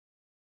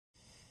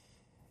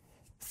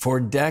For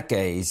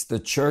decades, the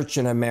church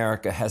in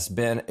America has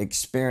been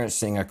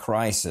experiencing a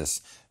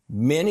crisis.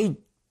 Many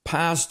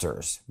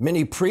pastors,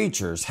 many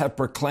preachers have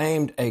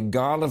proclaimed a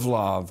God of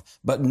love,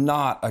 but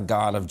not a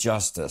God of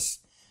justice.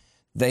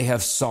 They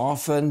have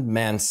softened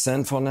man's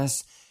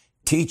sinfulness,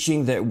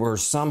 teaching that we're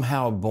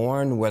somehow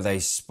born with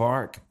a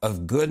spark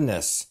of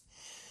goodness.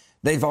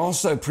 They've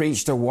also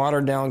preached a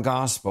watered-down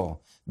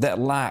gospel that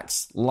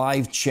lacks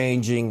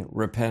life-changing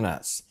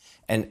repentance.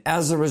 And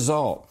as a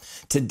result,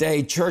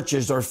 today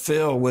churches are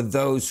filled with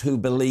those who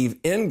believe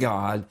in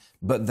God,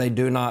 but they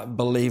do not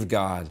believe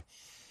God.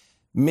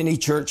 Many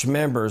church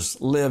members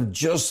live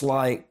just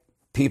like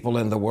people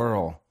in the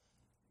world.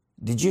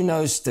 Did you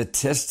know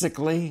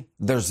statistically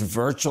there's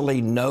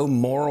virtually no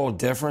moral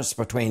difference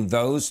between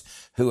those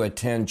who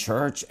attend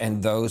church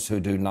and those who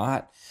do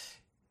not?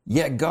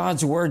 Yet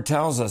God's word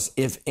tells us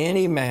if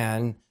any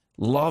man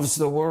loves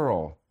the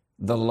world,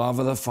 the love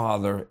of the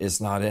Father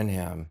is not in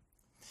him.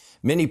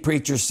 Many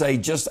preachers say,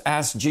 just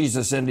ask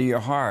Jesus into your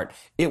heart.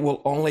 It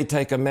will only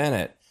take a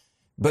minute.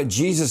 But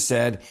Jesus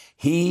said,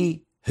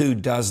 he who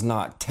does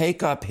not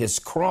take up his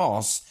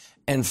cross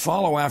and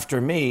follow after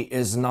me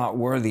is not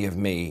worthy of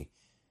me.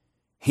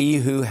 He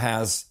who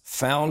has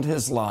found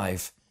his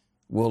life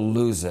will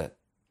lose it.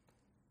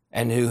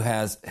 And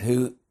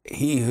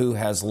he who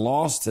has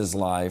lost his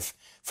life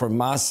for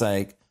my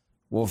sake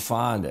will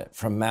find it.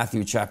 From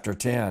Matthew chapter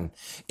 10.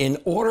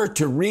 In order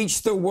to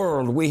reach the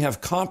world, we have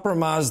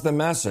compromised the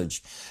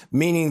message,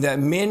 meaning that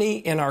many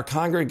in our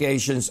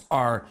congregations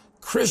are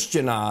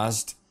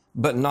Christianized,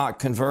 but not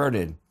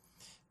converted.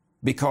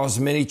 Because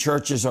many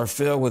churches are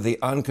filled with the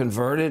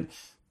unconverted,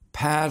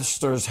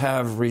 pastors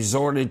have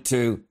resorted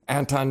to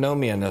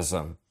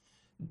antinomianism,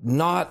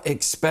 not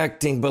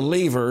expecting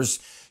believers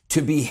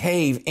to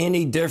behave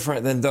any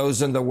different than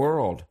those in the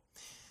world.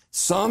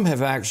 Some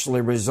have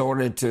actually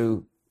resorted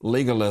to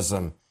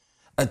legalism,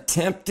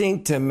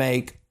 attempting to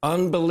make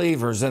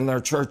unbelievers in their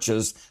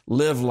churches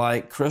live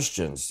like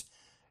Christians.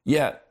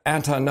 Yet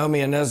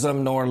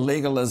antinomianism nor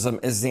legalism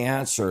is the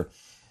answer.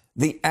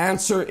 The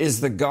answer is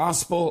the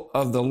gospel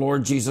of the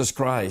Lord Jesus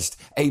Christ.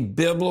 A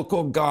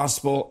biblical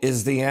gospel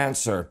is the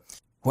answer.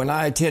 When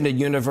I attended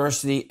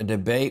university, a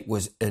debate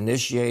was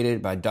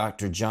initiated by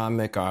Dr. John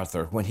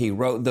MacArthur when he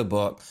wrote the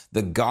book,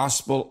 The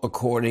Gospel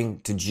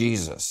According to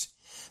Jesus.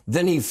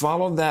 Then he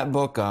followed that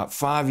book up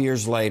 5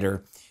 years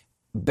later,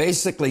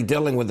 basically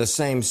dealing with the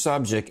same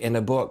subject in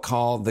a book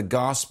called The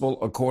Gospel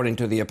According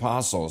to the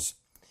Apostles.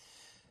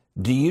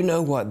 Do you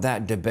know what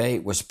that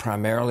debate was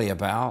primarily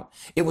about?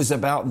 It was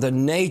about the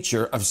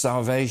nature of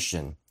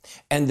salvation.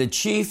 And the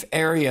chief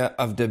area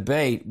of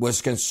debate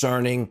was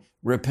concerning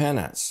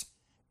repentance.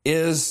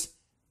 Is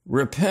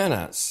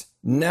repentance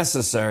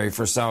necessary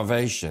for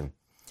salvation?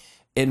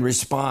 In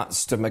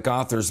response to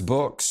MacArthur's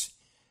books,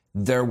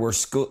 there were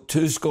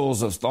two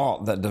schools of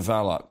thought that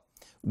developed.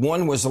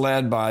 One was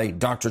led by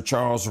Dr.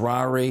 Charles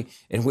Ryrie,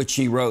 in which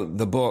he wrote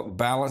the book,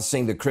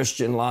 Balancing the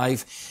Christian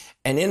Life.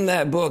 And in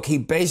that book, he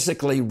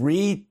basically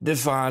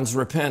redefines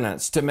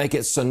repentance to make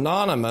it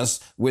synonymous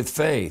with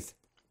faith.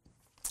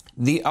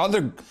 The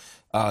other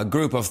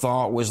group of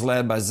thought was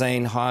led by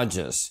Zane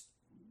Hodges,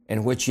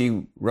 in which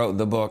he wrote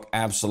the book,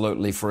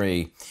 Absolutely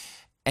Free.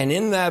 And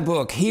in that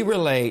book, he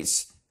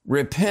relates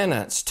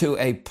repentance to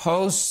a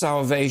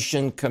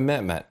post-salvation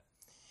commitment.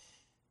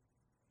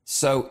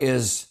 So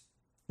is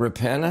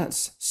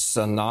repentance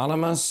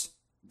synonymous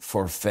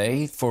for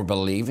faith, for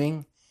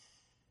believing?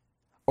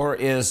 Or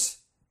is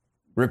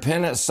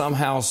repentance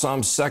somehow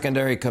some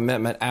secondary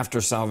commitment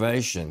after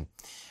salvation?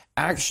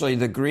 Actually,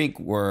 the Greek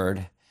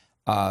word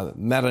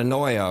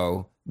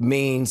metanoio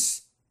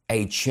means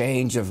a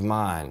change of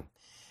mind.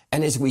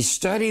 And as we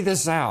study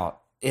this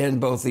out in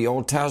both the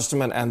Old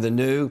Testament and the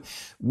New,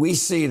 we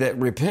see that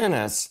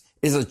repentance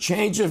is a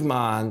change of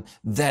mind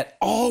that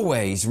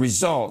always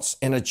results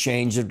in a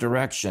change of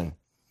direction.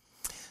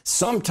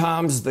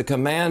 Sometimes the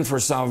command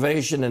for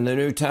salvation in the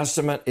New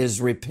Testament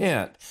is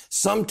repent.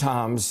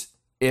 Sometimes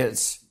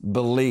it's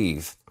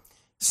believe.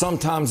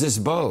 Sometimes it's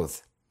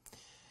both.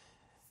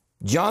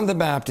 John the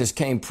Baptist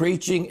came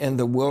preaching in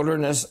the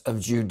wilderness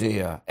of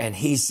Judea, and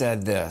he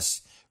said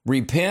this,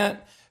 repent,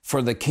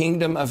 for the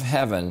kingdom of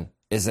heaven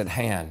is at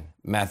hand.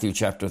 Matthew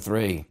chapter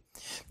 3.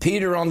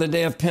 Peter on the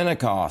day of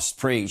Pentecost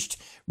preached,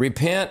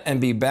 repent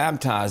and be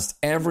baptized,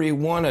 every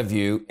one of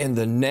you, in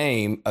the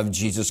name of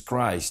Jesus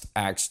Christ.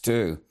 Acts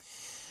 2.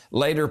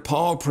 Later,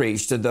 Paul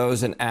preached to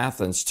those in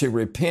Athens to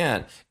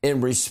repent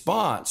in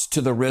response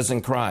to the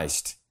risen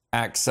Christ.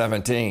 Acts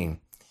 17.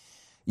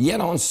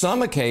 Yet on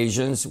some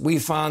occasions, we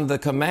find the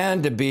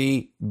command to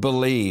be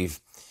believe.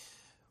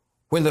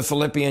 When the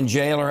Philippian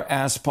jailer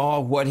asked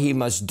Paul what he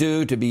must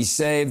do to be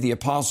saved, the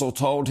apostle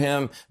told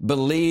him,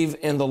 believe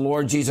in the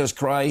Lord Jesus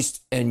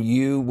Christ and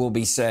you will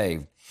be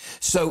saved.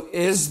 So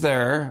is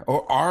there,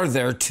 or are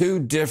there, two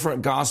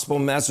different gospel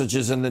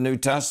messages in the New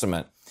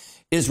Testament?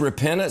 Is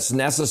repentance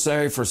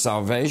necessary for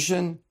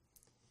salvation?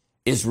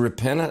 Is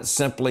repentance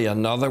simply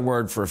another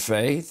word for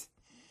faith?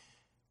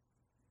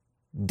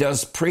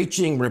 Does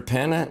preaching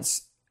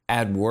repentance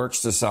add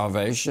works to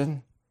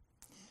salvation?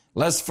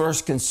 Let's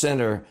first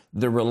consider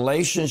the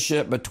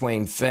relationship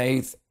between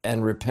faith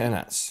and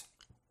repentance.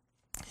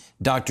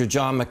 Dr.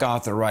 John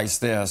MacArthur writes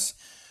this: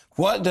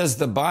 what does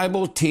the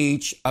Bible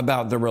teach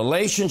about the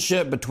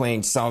relationship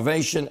between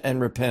salvation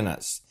and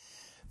repentance?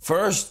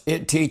 First,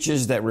 it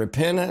teaches that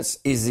repentance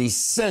is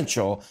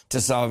essential to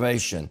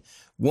salvation.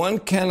 One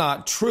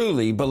cannot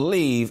truly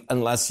believe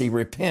unless he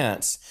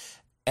repents,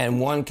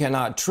 and one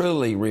cannot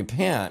truly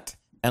repent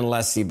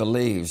unless he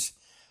believes.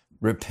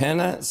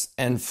 Repentance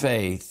and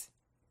faith,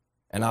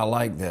 and I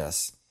like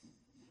this,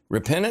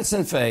 repentance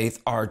and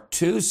faith are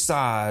two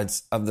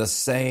sides of the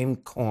same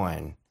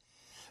coin,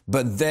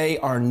 but they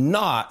are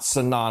not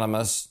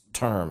synonymous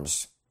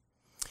terms.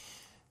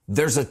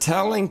 There's a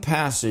telling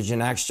passage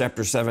in Acts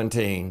chapter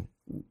 17,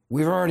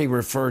 we've already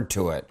referred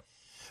to it,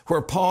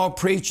 where Paul,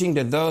 preaching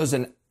to those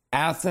in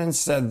Athens,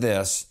 said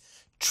this: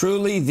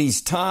 truly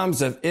these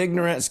times of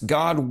ignorance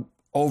God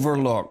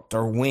overlooked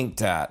or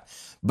winked at,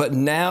 but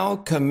now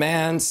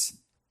commands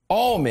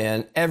all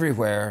men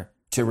everywhere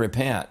to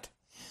repent.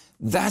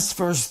 That's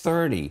verse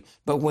 30.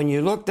 But when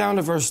you look down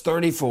to verse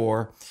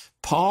 34,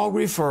 Paul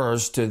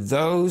refers to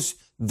those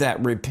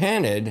that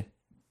repented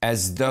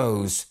as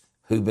those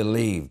who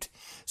believed.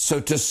 So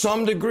to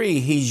some degree,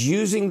 he's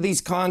using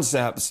these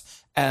concepts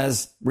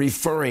as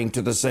referring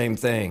to the same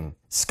thing.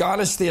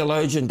 Scottish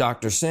theologian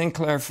Dr.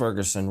 Sinclair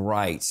Ferguson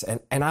writes,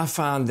 and I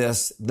find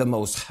this the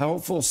most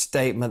helpful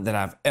statement that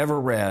I've ever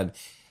read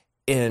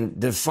in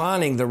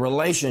defining the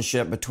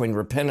relationship between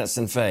repentance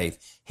and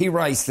faith. He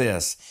writes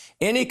this: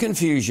 any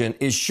confusion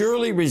is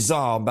surely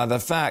resolved by the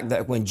fact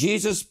that when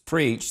Jesus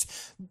preached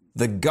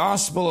the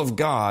gospel of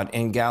God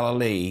in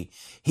Galilee,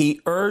 he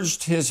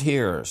urged his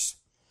hearers,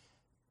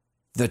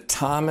 the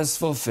time is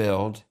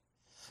fulfilled,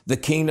 the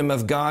kingdom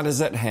of God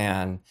is at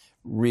hand,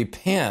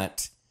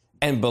 repent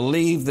and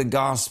believe the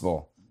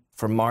gospel,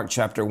 from Mark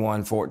chapter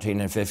 1,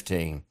 14 and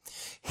 15.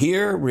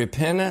 Here,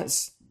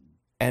 repentance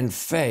and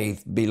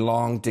faith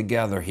belong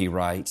together, he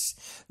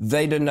writes.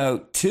 They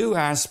denote two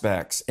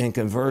aspects in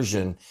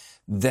conversion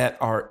that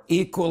are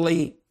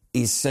equally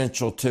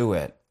essential to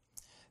it.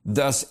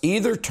 Thus,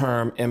 either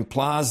term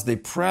implies the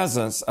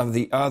presence of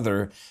the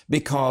other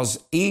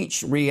because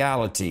each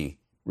reality,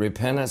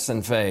 repentance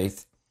and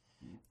faith,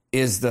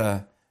 is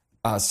the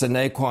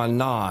sine qua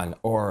non,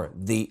 or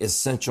the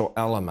essential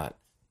element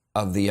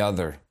of the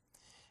other.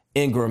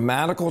 In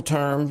grammatical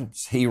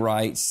terms, he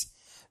writes,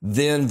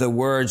 then the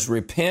words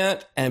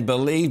repent and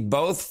believe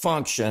both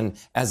function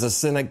as a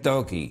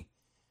synecdoche.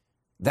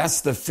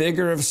 That's the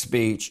figure of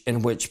speech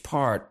in which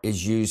part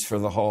is used for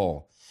the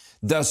whole.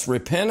 Thus,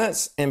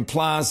 repentance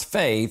implies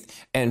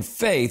faith, and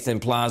faith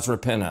implies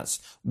repentance.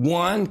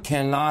 One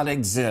cannot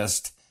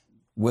exist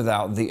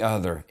without the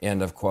other,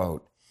 end of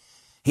quote.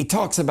 He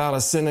talks about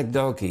a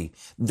synecdoche.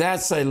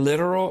 That's a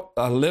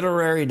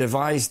literary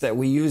device that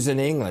we use in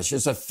English.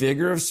 It's a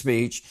figure of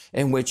speech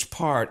in which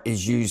part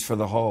is used for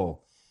the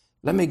whole.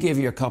 Let me give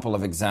you a couple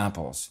of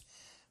examples.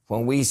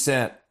 When we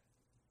sent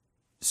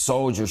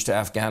soldiers to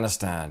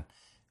Afghanistan,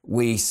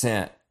 we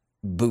sent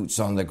boots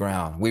on the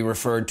ground. We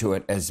referred to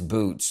it as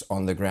boots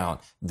on the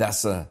ground.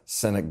 That's a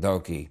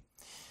synecdoche.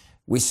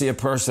 We see a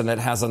person that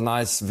has a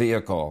nice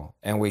vehicle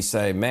and we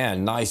say,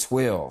 man, nice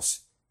wheels.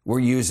 We're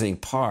using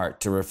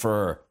part to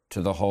refer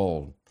to the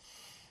whole.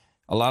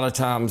 A lot of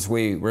times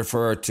we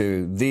refer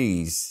to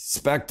these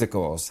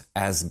spectacles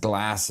as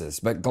glasses,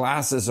 but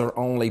glasses are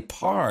only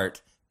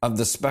part of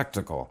the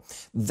spectacle.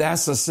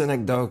 That's a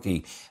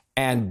synecdoche.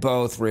 And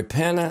both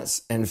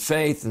repentance and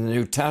faith in the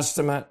New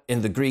Testament,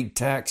 in the Greek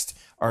text,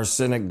 are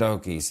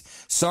synecdoches.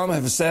 Some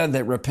have said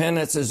that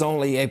repentance is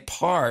only a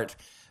part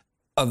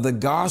of the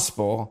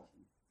gospel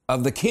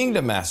of the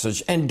kingdom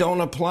message and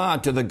don't apply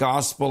to the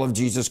gospel of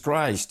Jesus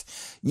Christ.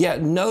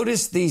 Yet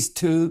notice these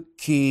two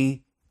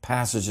key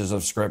passages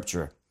of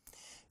Scripture.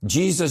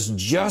 Jesus,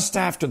 just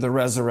after the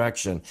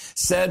resurrection,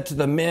 said to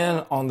the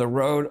men on the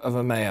road of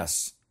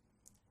Emmaus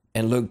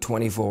in Luke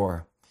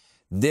 24,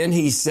 then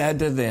he said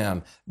to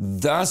them,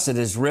 thus it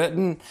is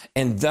written,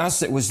 and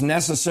thus it was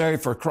necessary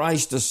for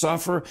Christ to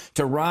suffer,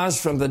 to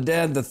rise from the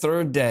dead the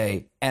third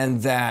day,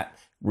 and that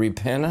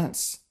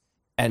repentance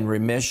and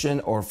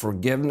remission or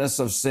forgiveness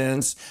of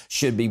sins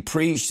should be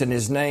preached in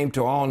his name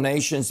to all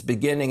nations,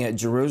 beginning at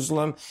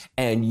Jerusalem,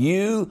 and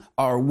you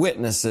are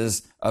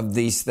witnesses of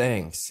these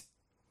things.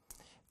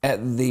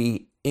 At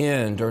the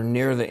end, or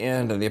near the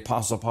end of the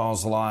Apostle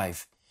Paul's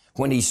life,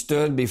 when he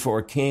stood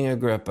before King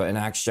Agrippa in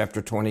Acts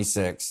chapter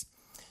 26,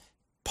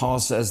 Paul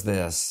says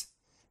this,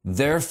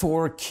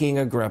 therefore, King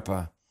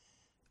Agrippa,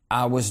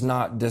 I was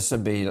not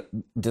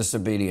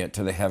disobedient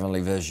to the heavenly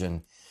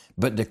vision,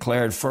 but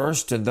declared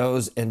first to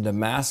those in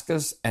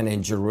Damascus and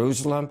in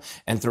Jerusalem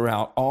and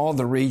throughout all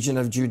the region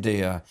of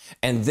Judea,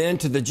 and then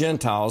to the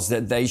Gentiles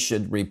that they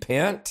should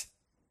repent,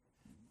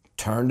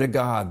 turn to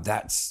God,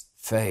 that's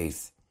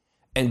faith,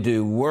 and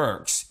do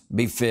works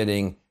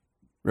befitting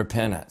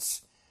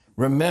repentance.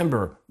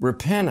 Remember,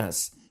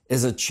 repentance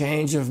is a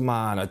change of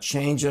mind, a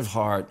change of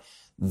heart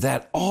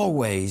that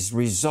always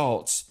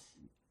results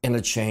in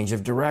a change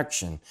of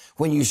direction.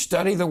 When you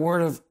study the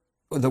Word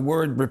the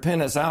word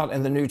repentance out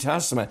in the New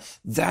Testament,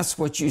 that's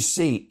what you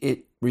see.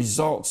 It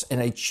results in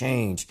a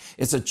change.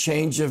 It's a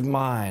change of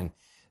mind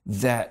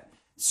that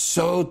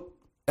so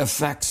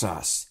affects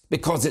us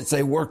because it's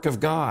a work of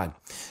God.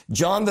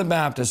 John the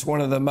Baptist,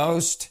 one of the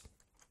most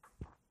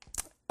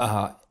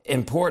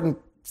important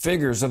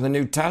figures of the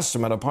New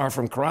Testament apart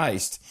from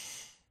Christ,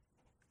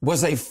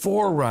 was a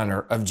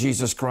forerunner of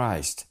Jesus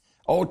Christ.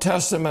 Old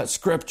Testament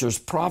scriptures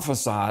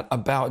prophesied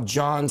about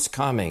John's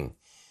coming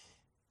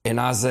in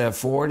Isaiah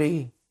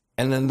 40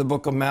 and in the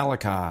book of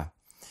Malachi.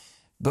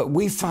 But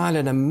we find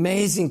an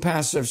amazing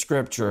passage of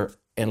scripture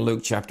in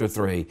Luke chapter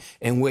 3,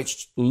 in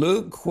which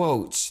Luke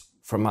quotes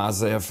from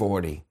Isaiah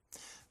 40.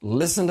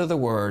 Listen to the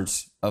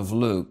words of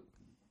Luke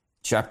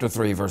chapter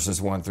 3,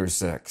 verses 1 through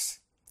 6.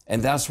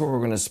 And that's where we're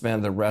going to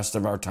spend the rest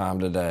of our time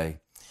today.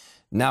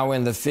 Now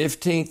in the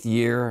 15th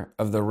year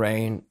of the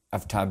reign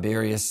of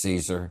Tiberius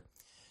Caesar,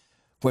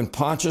 when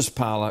Pontius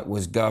Pilate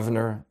was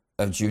governor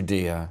of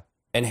Judea,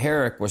 and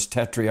Herod was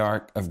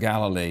tetrarch of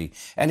Galilee,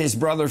 and his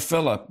brother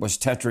Philip was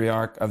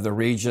tetrarch of the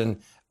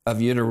region of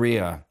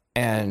Iturea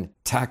and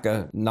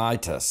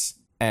Trachonitis,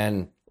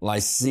 and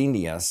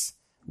Lysanias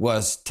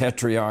was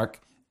tetrarch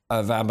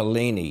of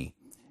Abilene,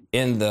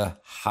 in the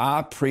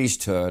high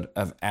priesthood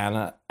of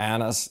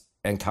Annas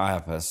and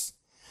Caiaphas.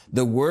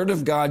 The word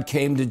of God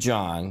came to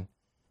John,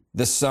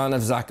 the son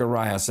of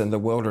Zacharias, in the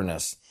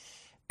wilderness,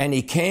 and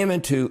he came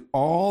into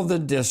all the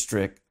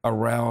district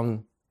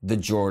around the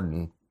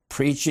Jordan,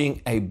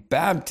 preaching a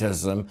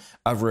baptism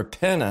of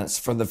repentance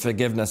for the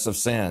forgiveness of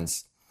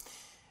sins,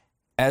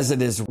 as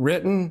it is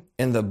written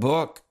in the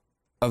book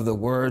of the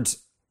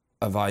words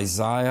of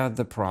Isaiah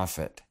the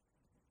prophet.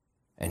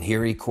 And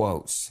here he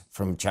quotes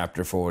from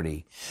chapter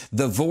 40,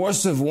 the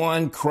voice of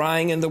one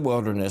crying in the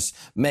wilderness,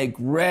 make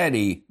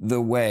ready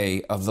the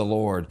way of the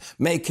Lord,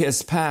 make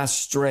his path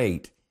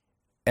straight.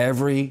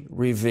 Every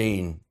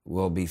ravine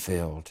will be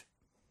filled,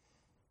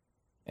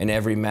 and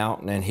every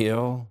mountain and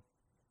hill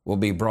will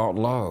be brought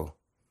low.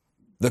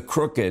 The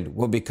crooked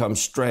will become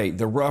straight,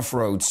 the rough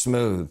road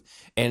smooth,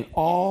 and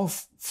all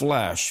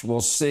flesh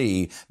will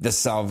see the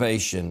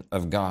salvation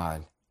of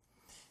God.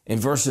 In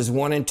verses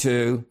 1 and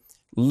 2,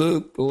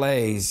 Luke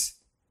lays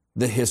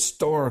the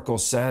historical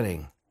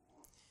setting.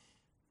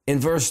 In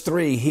verse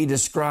 3, he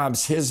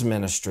describes his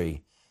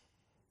ministry.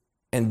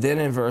 And then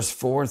in verse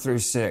 4 through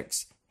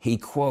 6, he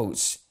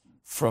quotes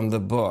from the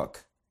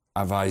book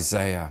of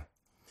Isaiah.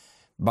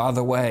 By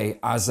the way,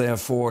 Isaiah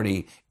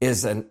 40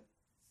 is a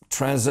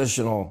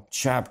transitional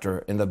chapter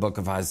in the book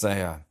of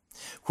Isaiah,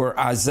 where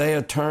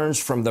Isaiah turns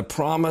from the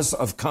promise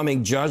of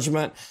coming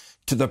judgment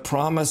to the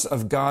promise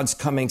of God's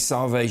coming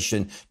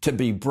salvation to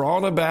be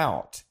brought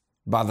about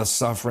by the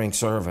suffering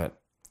servant.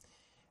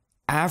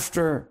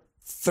 After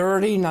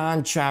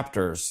 39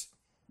 chapters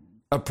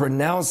of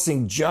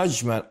pronouncing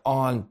judgment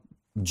on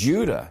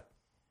Judah,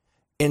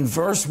 in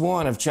verse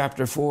 1 of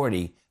chapter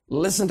 40,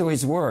 listen to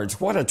his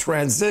words. What a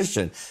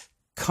transition.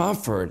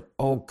 Comfort,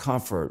 oh,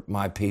 comfort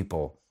my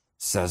people,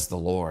 says the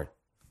Lord.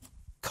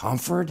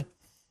 Comfort?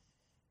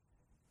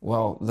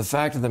 Well, the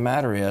fact of the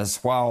matter is,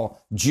 while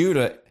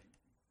Judah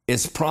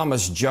is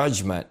promised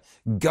judgment,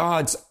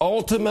 God's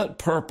ultimate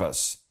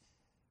purpose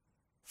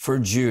for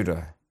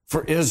Judah,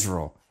 for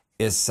Israel,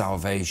 is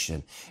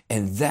salvation.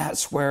 And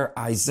that's where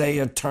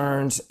Isaiah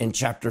turns in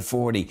chapter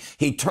 40.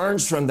 He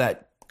turns from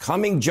that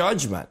coming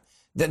judgment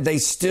that they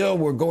still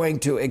were going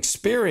to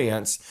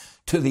experience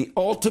to the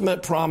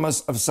ultimate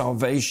promise of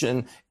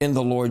salvation in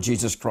the Lord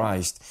Jesus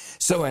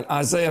Christ. So in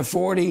Isaiah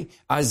 40,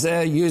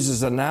 Isaiah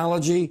uses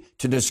analogy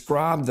to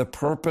describe the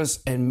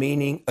purpose and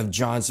meaning of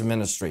John's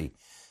ministry.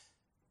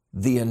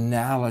 The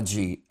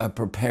analogy of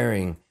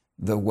preparing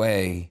the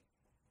way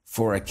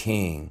for a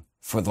king,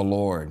 for the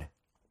Lord.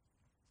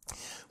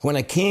 When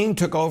a king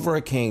took over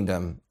a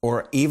kingdom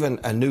or even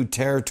a new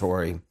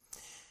territory,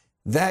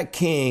 that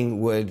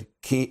king would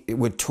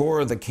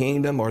tour the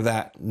kingdom or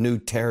that new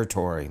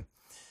territory.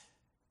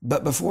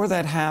 But before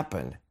that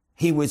happened,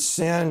 he would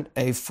send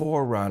a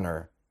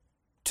forerunner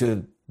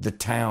to the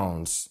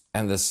towns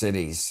and the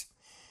cities.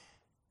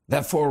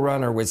 That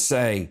forerunner would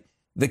say,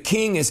 the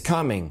king is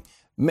coming.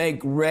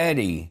 Make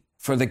ready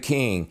for the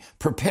king.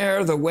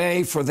 Prepare the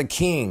way for the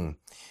king.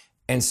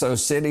 And so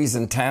cities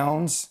and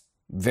towns,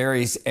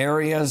 various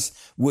areas,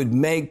 would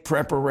make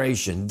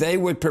preparation. They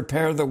would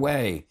prepare the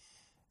way.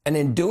 And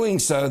in doing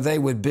so, they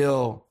would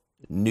build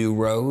new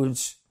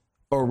roads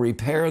or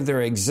repair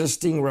their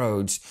existing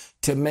roads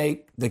to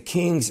make the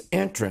king's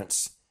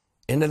entrance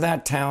into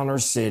that town or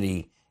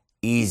city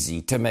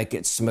easy, to make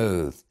it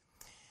smooth.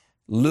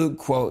 Luke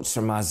quotes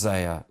from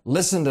Isaiah.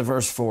 Listen to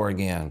verse 4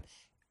 again.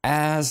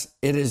 As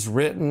it is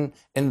written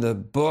in the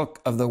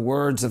book of the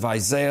words of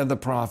Isaiah the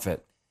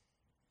prophet,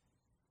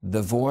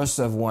 the voice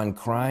of one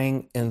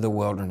crying in the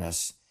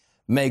wilderness,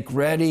 make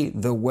ready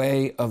the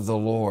way of the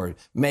Lord,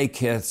 make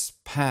his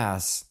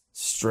paths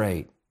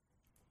straight.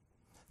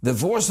 The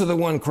voice of the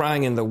one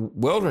crying in the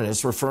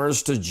wilderness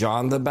refers to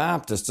John the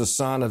Baptist, the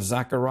son of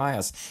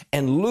Zacharias.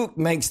 And Luke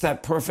makes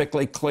that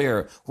perfectly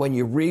clear when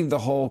you read the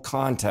whole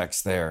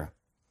context there.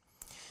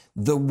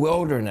 The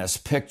wilderness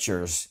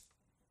pictures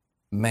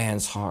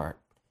man's heart,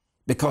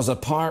 because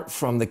apart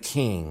from the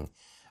King,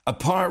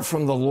 apart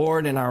from the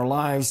Lord in our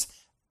lives,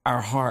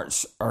 our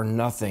hearts are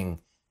nothing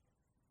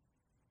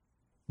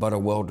but a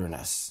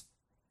wilderness,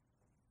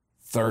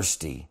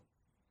 thirsty,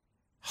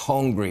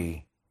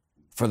 hungry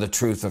for the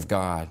truth of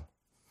God.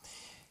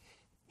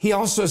 He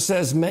also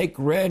says, make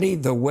ready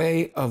the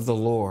way of the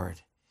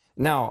Lord.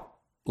 Now,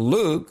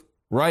 Luke,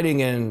 writing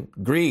in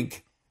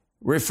Greek,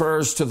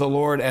 refers to the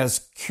Lord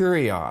as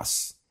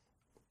Kyrios.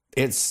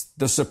 It's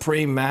the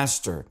supreme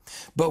master.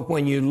 But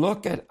when you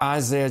look at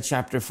Isaiah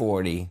chapter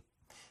 40,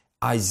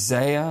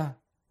 Isaiah,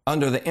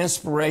 under the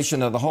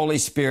inspiration of the Holy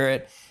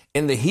Spirit,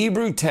 in the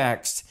Hebrew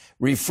text,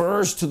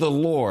 refers to the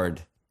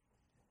Lord,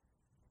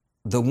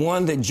 the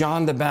one that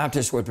John the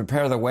Baptist would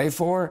prepare the way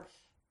for,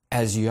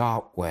 as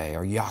Yahweh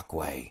or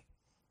Yahweh.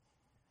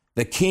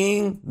 The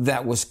king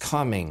that was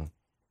coming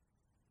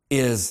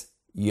is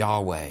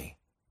Yahweh,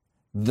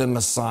 the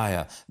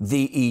Messiah,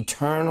 the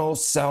eternal,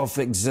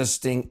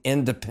 self-existing,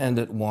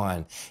 independent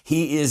one.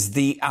 He is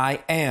the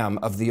I am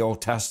of the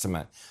Old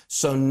Testament.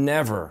 So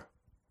never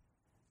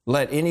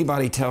let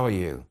anybody tell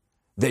you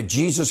that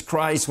Jesus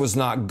Christ was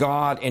not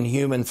God in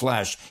human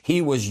flesh.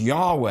 He was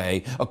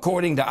Yahweh,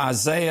 according to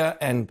Isaiah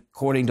and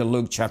according to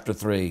Luke chapter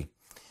 3.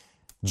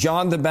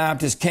 John the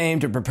Baptist came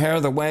to prepare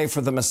the way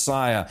for the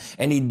Messiah,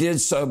 and he did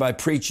so by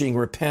preaching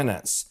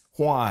repentance.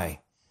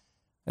 Why?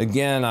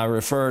 Again, I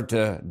refer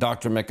to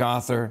Dr.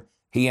 MacArthur.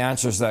 He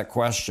answers that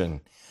question.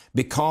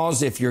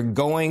 Because if you're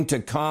going to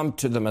come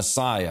to the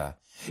Messiah,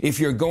 if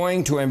you're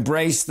going to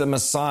embrace the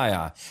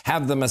Messiah,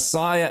 have the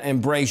Messiah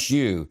embrace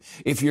you,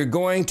 if you're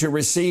going to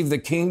receive the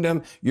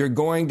kingdom, you're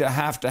going to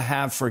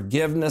have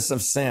forgiveness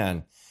of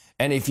sin.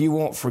 And if you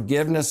want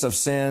forgiveness of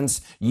sins,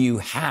 you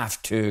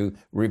have to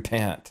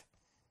repent.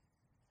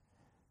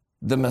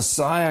 The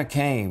Messiah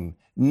came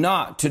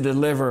not to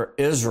deliver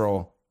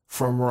Israel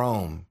from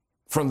Rome,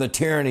 from the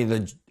tyranny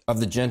of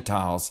the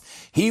Gentiles.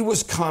 He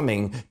was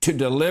coming to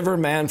deliver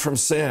man from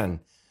sin.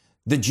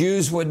 The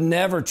Jews would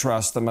never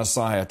trust the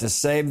Messiah to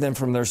save them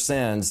from their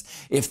sins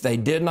if they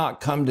did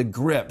not come to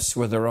grips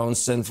with their own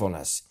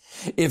sinfulness,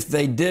 if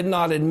they did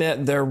not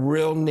admit their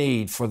real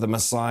need for the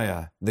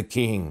Messiah, the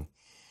King.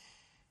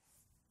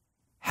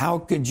 How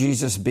could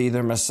Jesus be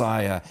their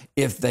Messiah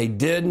if they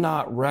did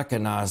not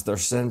recognize their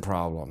sin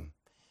problem?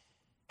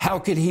 How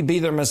could he be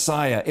their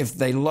Messiah if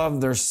they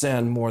loved their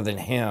sin more than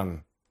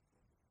him?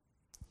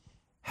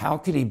 How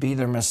could he be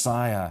their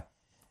Messiah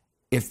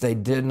if they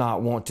did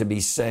not want to be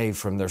saved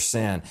from their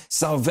sin?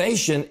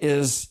 Salvation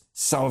is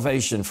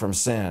salvation from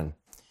sin.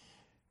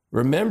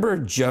 Remember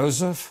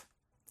Joseph,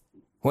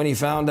 when he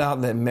found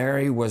out that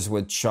Mary was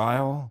with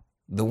child,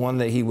 the one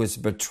that he was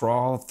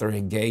betrothed or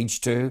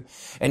engaged to,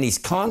 and he's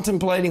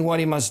contemplating what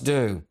he must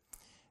do.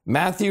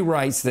 Matthew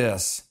writes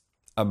this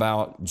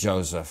about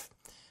Joseph.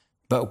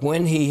 But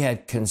when he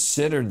had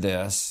considered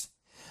this,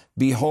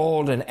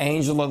 behold, an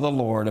angel of the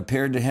Lord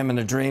appeared to him in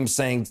a dream,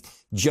 saying,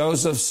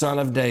 Joseph, son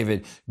of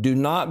David, do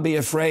not be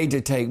afraid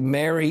to take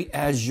Mary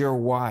as your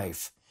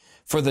wife,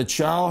 for the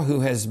child who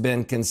has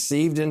been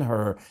conceived in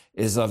her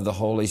is of the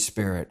Holy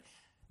Spirit.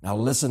 Now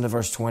listen to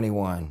verse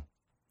 21.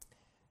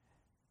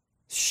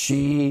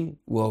 She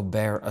will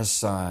bear a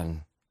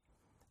son,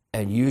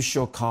 and you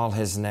shall call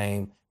his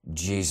name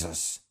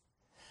Jesus,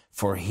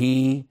 for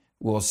he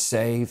will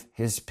save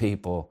his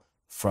people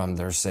from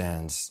their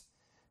sins.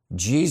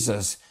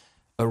 Jesus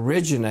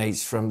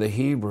originates from the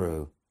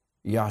Hebrew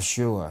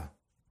Yahshua,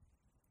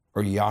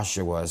 or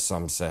Yahshua, as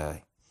some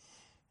say.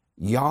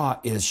 Yah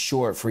is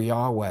short for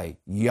Yahweh.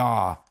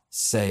 Yah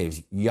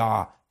saves.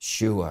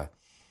 Yahshua.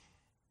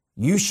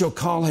 You shall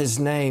call his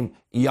name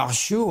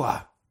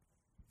Yahshua.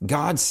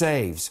 God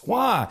saves.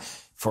 Why?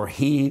 For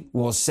he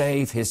will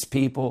save his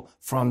people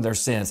from their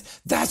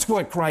sins. That's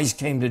what Christ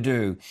came to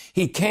do.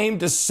 He came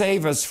to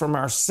save us from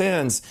our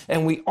sins,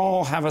 and we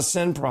all have a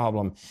sin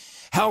problem.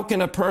 How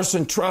can a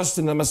person trust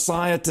in the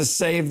Messiah to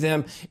save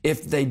them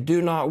if they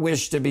do not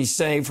wish to be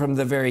saved from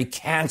the very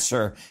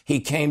cancer he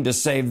came to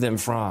save them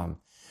from?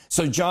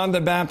 So John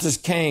the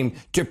Baptist came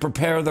to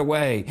prepare the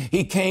way.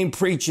 He came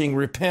preaching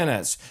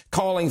repentance,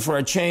 calling for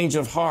a change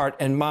of heart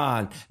and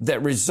mind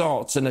that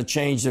results in a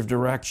change of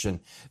direction.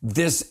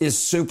 This is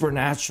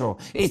supernatural.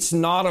 It's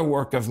not a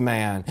work of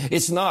man.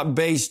 It's not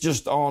based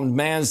just on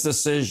man's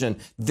decision.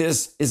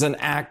 This is an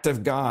act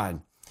of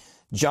God.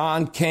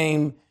 John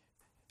came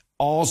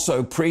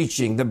also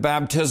preaching the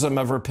baptism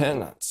of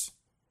repentance.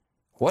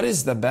 What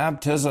is the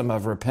baptism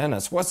of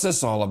repentance? What's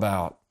this all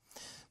about?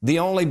 The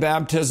only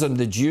baptism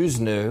the Jews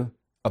knew,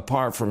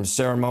 apart from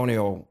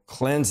ceremonial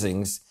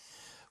cleansings,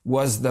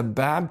 was the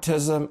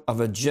baptism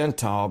of a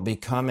Gentile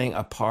becoming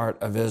a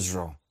part of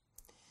Israel.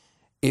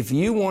 If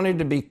you wanted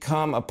to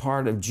become a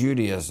part of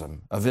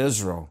Judaism, of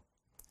Israel,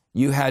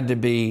 you had to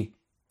be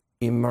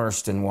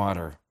immersed in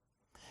water,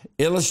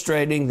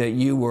 illustrating that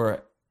you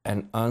were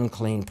an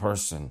unclean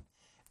person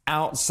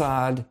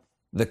outside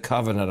the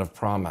covenant of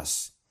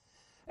promise,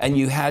 and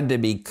you had to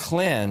be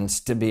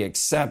cleansed to be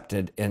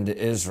accepted into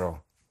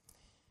Israel.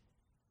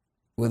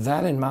 With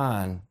that in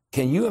mind,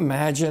 Can you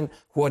imagine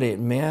what it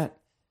meant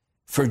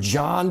for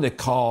John to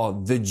call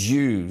the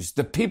Jews,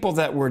 the people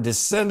that were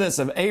descendants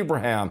of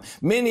Abraham,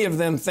 many of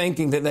them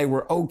thinking that they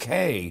were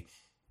okay,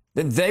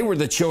 that they were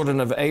the children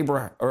of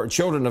Abraham or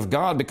children of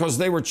God because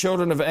they were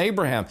children of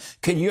Abraham.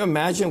 Can you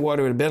imagine what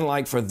it would have been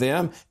like for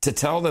them to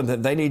tell them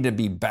that they need to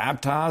be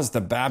baptized,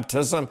 the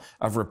baptism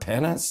of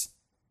repentance?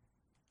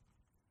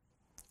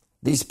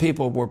 These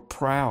people were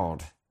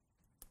proud,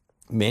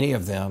 many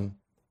of them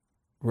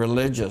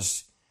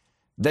religious.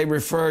 They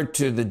referred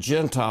to the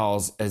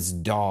Gentiles as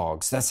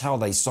dogs. That's how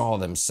they saw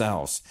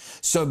themselves.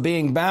 So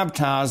being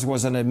baptized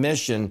was an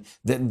admission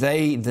that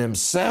they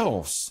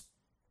themselves,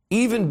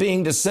 even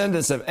being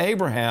descendants of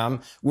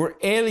Abraham, were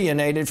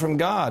alienated from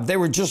God. They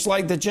were just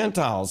like the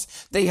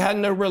Gentiles. They had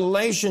no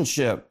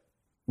relationship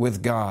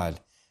with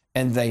God,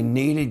 and they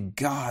needed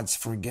God's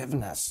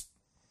forgiveness.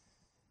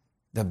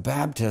 The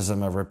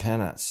baptism of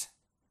repentance.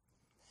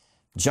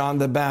 John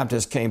the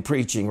Baptist came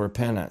preaching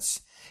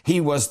repentance. He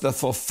was the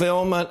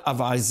fulfillment of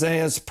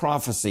Isaiah's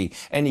prophecy,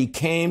 and he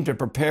came to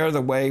prepare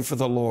the way for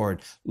the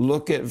Lord.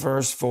 Look at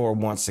verse 4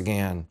 once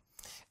again.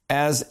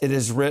 As it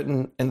is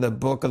written in the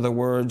book of the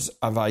words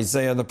of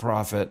Isaiah the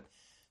prophet,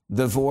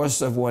 the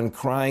voice of one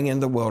crying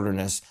in the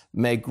wilderness,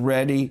 make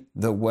ready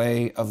the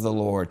way of the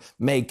Lord,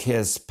 make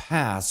his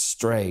path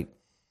straight.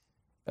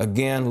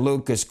 Again,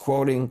 Luke is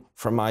quoting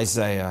from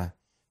Isaiah,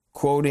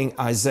 quoting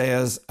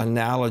Isaiah's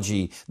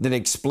analogy that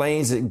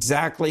explains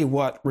exactly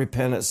what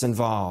repentance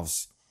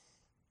involves.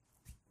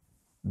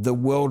 The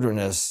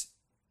wilderness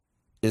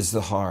is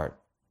the heart.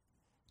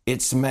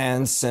 It's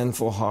man's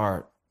sinful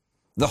heart.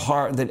 The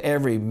heart that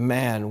every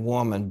man,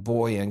 woman,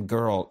 boy, and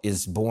girl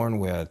is born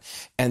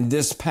with. And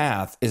this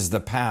path is the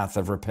path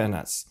of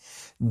repentance.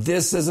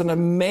 This is an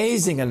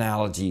amazing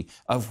analogy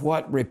of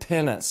what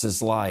repentance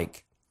is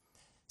like.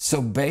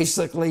 So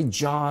basically,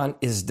 John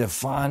is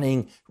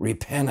defining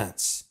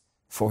repentance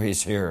for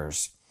his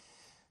hearers.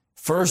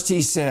 First,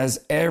 he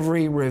says,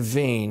 every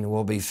ravine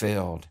will be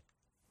filled.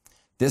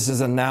 This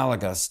is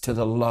analogous to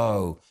the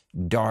low,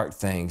 dark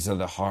things of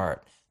the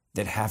heart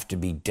that have to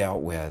be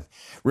dealt with.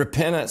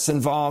 Repentance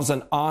involves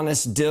an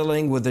honest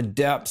dealing with the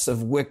depths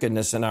of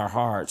wickedness in our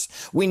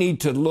hearts. We need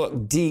to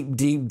look deep,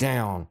 deep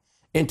down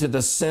into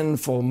the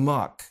sinful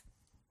muck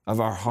of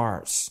our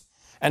hearts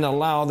and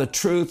allow the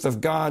truth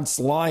of God's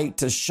light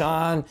to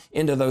shine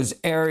into those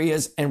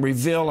areas and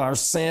reveal our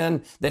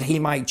sin, that he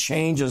might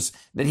change us,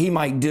 that he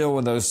might deal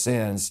with those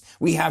sins.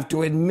 We have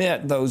to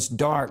admit those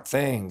dark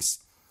things.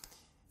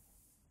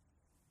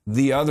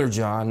 The other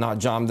John, not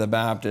John the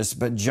Baptist,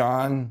 but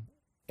John,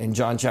 in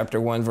John chapter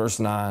 1, verse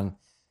 9,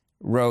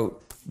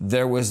 wrote,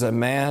 there was a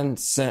man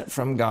sent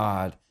from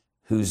God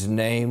whose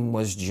name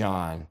was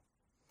John.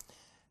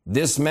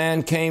 This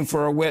man came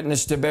for a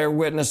witness to bear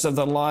witness of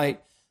the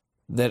light,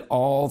 that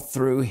all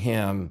through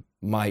him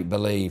might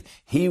believe.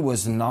 He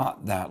was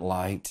not that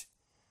light,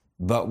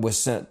 but was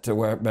sent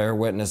to bear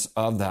witness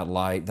of that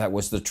light. That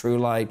was the true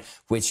light,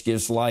 which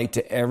gives light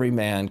to every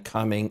man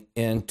coming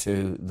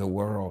into the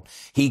world.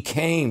 He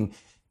came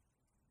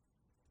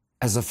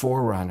as a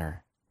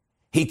forerunner.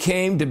 He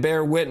came to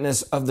bear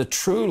witness of the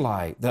true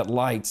light that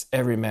lights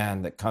every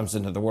man that comes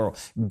into the world.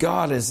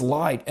 God is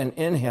light, and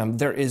in him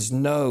there is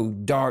no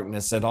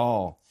darkness at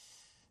all.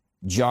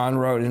 John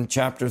wrote in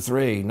chapter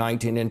 3,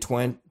 19 and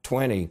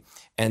 20,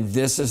 and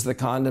this is the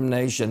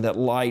condemnation, that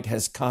light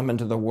has come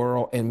into the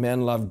world, and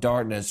men love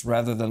darkness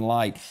rather than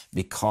light,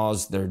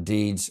 because their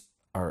deeds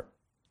are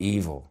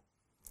evil.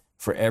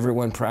 For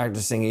everyone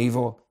practicing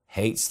evil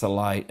hates the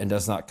light and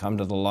does not come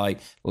to the light,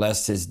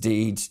 lest his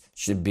deeds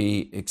should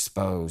be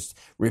exposed.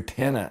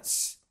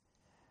 Repentance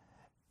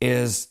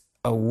is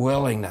a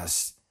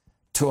willingness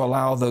to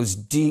allow those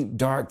deep,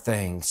 dark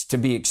things to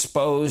be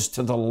exposed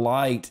to the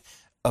light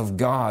of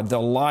God,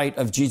 the light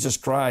of Jesus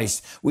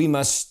Christ. We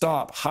must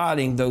stop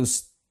hiding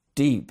those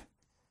deep,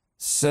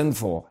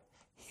 sinful,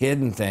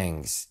 hidden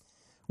things.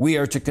 We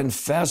are to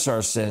confess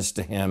our sins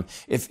to him.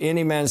 If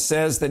any man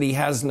says that he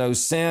has no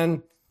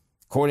sin,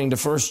 according to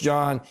 1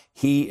 John,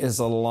 he is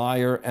a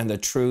liar and the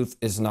truth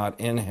is not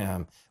in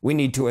him. We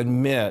need to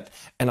admit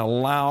and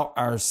allow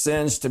our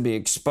sins to be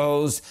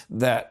exposed,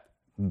 that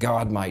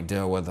God might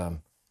deal with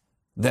them,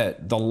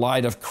 that the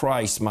light of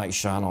Christ might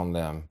shine on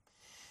them.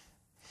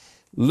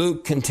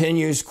 Luke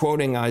continues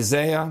quoting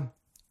Isaiah,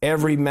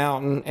 every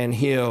mountain and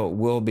hill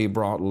will be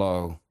brought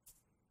low.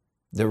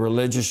 The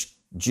religious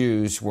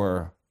Jews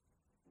were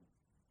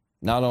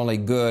not only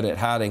good at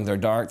hiding their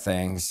dark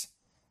things,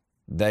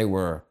 they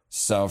were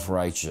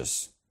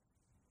self-righteous.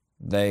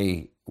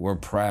 They were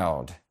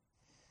proud.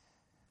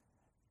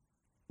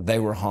 They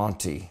were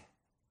haughty.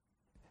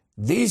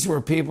 These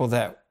were people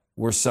that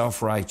were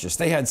self-righteous.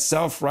 They had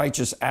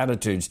self-righteous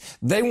attitudes.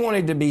 They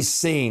wanted to be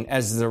seen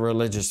as the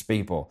religious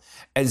people,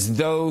 as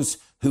those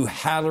who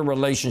had a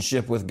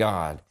relationship with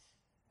God,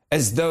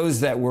 as those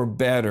that were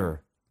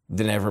better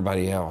than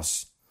everybody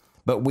else.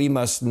 But we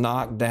must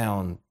knock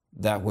down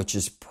that which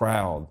is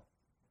proud,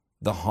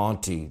 the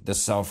haughty, the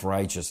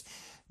self-righteous.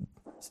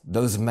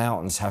 Those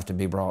mountains have to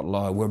be brought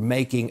low. We're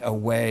making a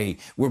way.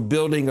 We're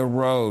building a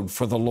road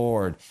for the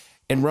Lord.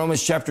 In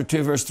Romans chapter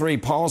 2, verse 3,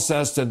 Paul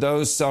says to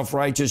those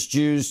self-righteous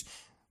Jews,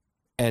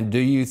 and do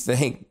you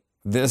think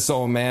this,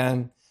 O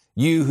man,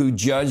 you who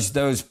judge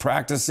those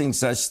practicing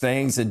such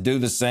things and do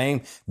the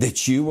same,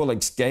 that you will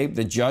escape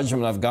the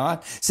judgment of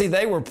God? See,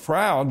 they were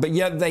proud, but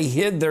yet they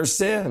hid their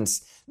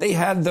sins. They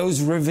had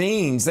those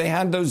ravines. They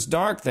had those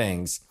dark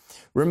things.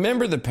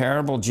 Remember the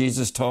parable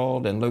Jesus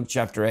told in Luke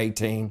chapter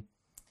 18?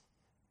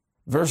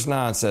 Verse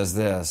 9 says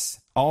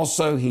this,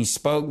 also he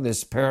spoke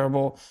this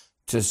parable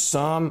to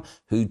some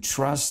who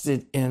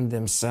trusted in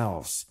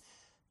themselves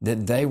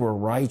that they were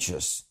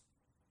righteous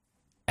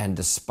and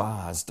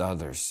despised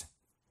others.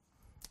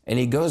 And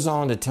he goes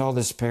on to tell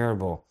this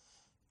parable.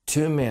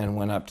 Two men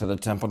went up to the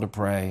temple to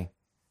pray,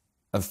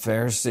 a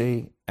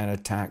Pharisee and a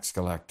tax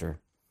collector.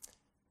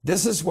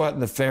 This is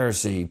what the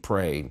Pharisee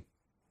prayed.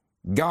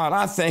 God,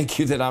 I thank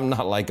you that I'm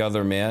not like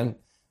other men,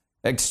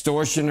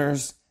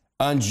 extortioners,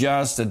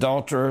 unjust,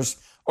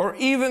 adulterers, or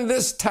even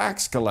this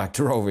tax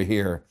collector over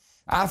here.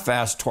 I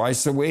fast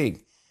twice a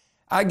week.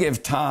 I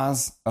give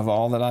tithes of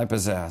all that I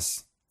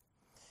possess.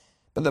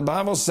 But the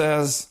Bible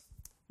says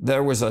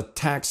there was a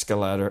tax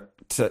collector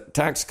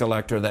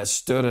that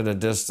stood at a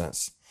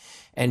distance,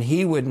 and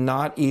he would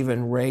not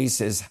even raise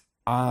his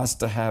eyes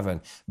to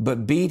heaven,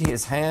 but beat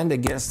his hand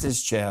against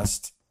his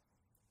chest,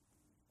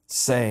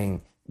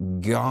 saying,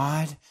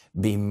 God,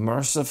 be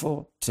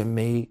merciful to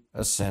me,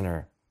 a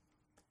sinner.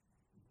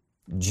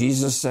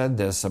 Jesus said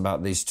this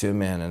about these two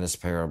men in this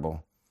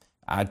parable.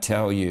 I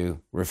tell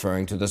you,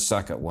 referring to the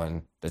second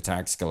one, the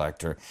tax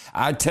collector,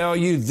 I tell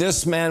you,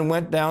 this man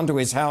went down to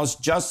his house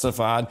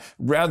justified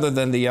rather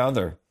than the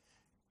other.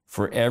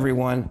 For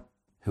everyone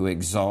who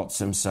exalts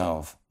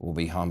himself will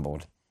be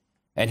humbled,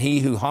 and he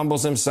who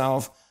humbles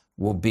himself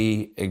will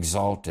be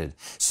exalted.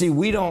 See,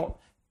 we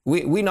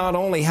not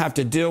only have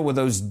to deal with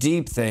those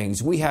deep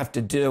things, we have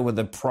to deal with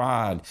the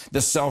pride,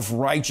 the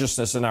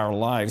self-righteousness in our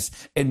lives,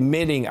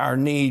 admitting our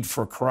need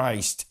for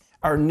Christ,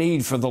 our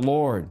need for the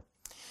Lord.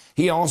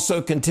 He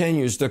also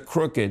continues, the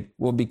crooked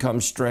will become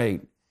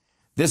straight.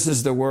 This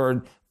is the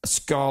word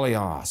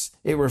scolios.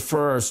 It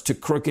refers to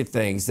crooked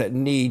things that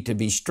need to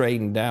be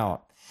straightened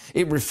out.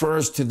 It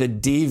refers to the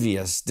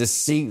devious,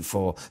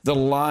 deceitful, the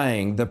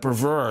lying, the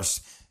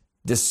perverse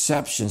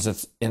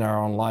deceptions in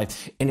our own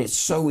life. And it's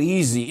so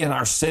easy in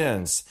our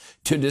sins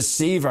to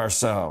deceive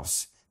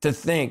ourselves, to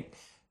think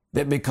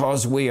that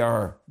because we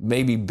are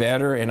maybe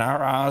better in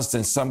our eyes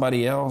than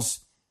somebody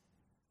else,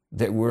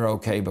 that we're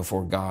okay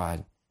before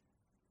God.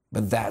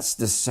 But that's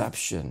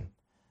deception.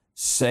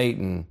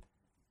 Satan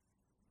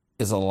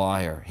is a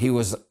liar. He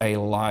was a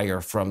liar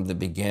from the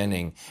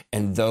beginning,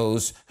 and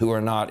those who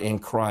are not in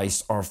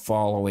Christ are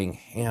following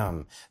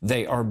him.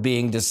 They are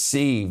being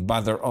deceived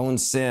by their own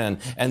sin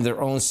and their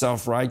own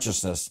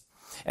self-righteousness.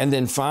 And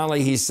then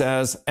finally he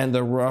says, and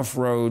the rough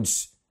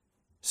roads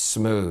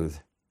smooth.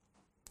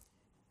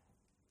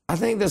 I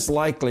think this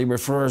likely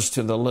refers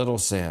to the little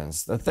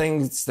sins, the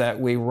things that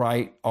we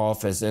write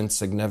off as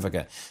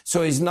insignificant.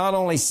 So he's not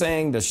only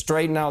saying to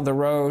straighten out the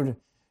road,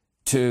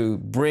 to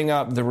bring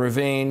up the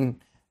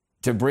ravine,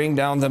 to bring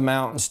down the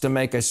mountains, to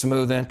make a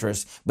smooth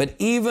entrance, but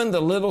even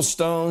the little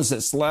stones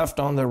that's left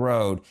on the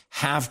road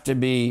have to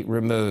be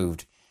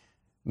removed.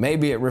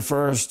 Maybe it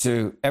refers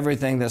to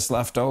everything that's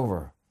left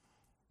over.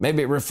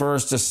 Maybe it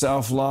refers to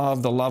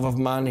self-love, the love of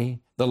money,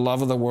 the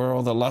love of the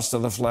world, the lust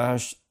of the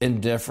flesh,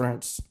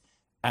 indifference,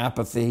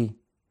 apathy,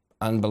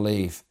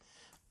 unbelief,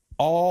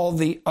 all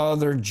the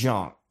other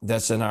junk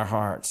that's in our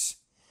hearts.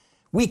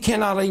 We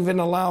cannot even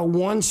allow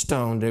one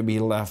stone to be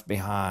left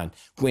behind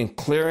when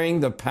clearing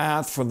the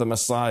path for the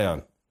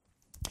Messiah.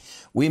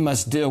 We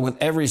must deal with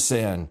every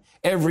sin,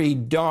 every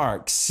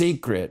dark,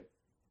 secret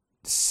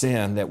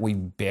sin that we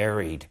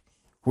buried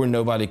where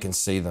nobody can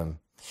see them,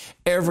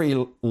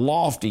 every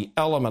lofty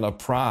element of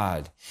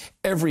pride,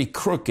 every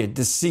crooked,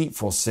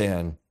 deceitful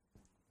sin,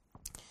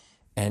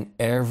 and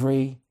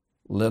every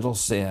little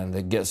sin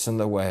that gets in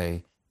the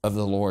way of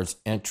the Lord's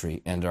entry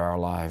into our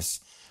lives.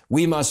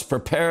 We must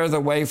prepare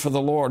the way for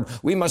the Lord.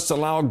 We must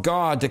allow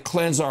God to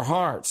cleanse our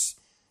hearts.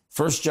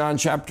 1 John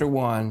chapter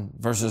 1,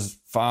 verses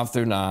 5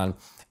 through 9.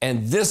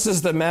 And this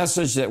is the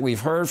message that we've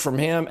heard from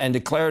him and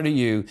declare to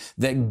you,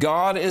 that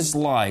God is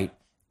light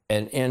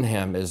and in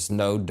him is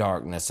no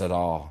darkness at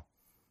all.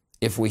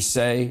 If we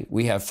say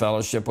we have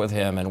fellowship with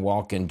him and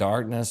walk in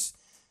darkness,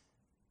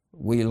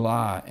 we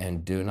lie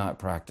and do not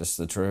practice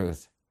the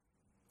truth.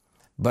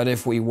 But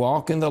if we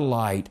walk in the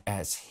light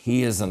as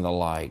he is in the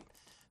light,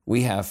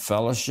 we have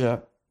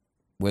fellowship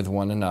with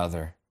one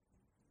another.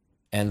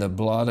 And the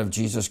blood of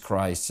Jesus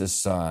Christ, his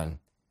Son,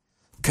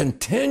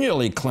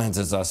 continually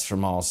cleanses us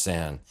from all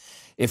sin.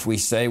 If we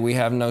say we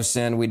have no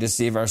sin, we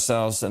deceive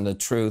ourselves and the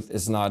truth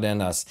is not in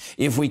us.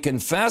 If we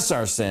confess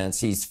our sins,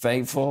 he's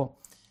faithful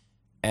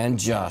and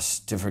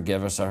just to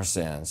forgive us our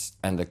sins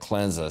and to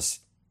cleanse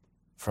us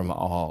from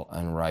all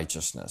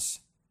unrighteousness.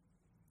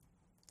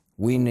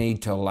 We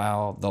need to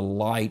allow the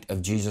light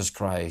of Jesus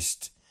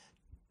Christ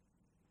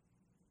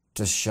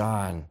to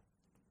shine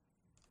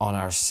on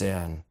our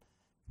sin,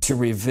 to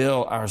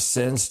reveal our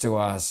sins to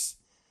us,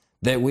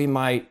 that we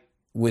might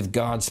with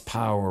God's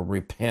power,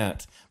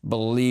 repent,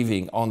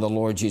 believing on the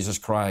Lord Jesus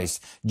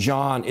Christ.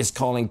 John is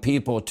calling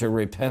people to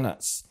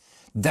repentance.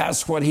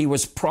 That's what he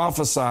was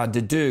prophesied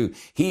to do.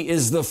 He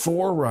is the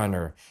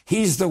forerunner.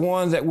 He's the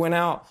one that went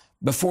out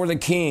before the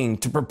king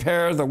to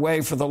prepare the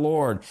way for the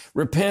Lord.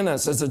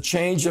 Repentance is a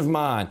change of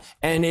mind,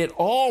 and it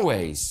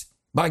always,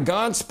 by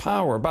God's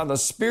power, by the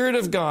Spirit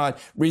of God,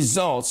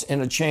 results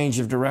in a change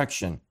of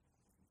direction.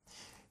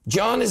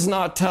 John is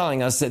not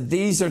telling us that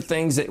these are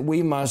things that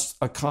we must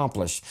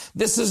accomplish.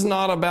 This is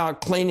not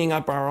about cleaning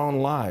up our own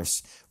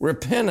lives.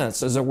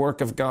 Repentance is a work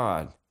of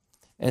God.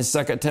 In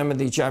 2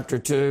 Timothy chapter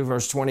 2,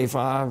 verse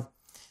 25,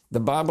 the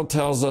Bible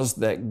tells us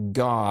that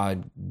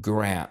God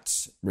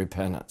grants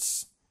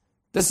repentance.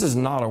 This is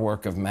not a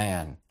work of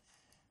man.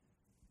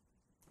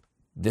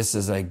 This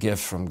is a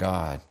gift from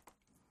God.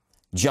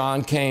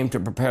 John came to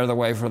prepare the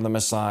way for the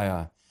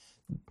Messiah.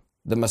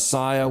 The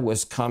Messiah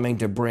was coming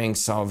to bring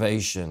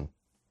salvation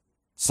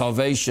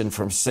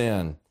from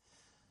sin.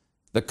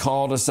 The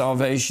call to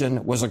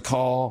salvation was a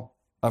call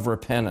of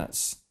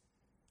repentance.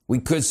 We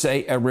could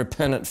say a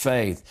repentant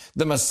faith.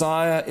 The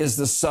Messiah is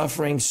the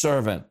suffering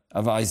servant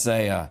of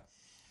Isaiah.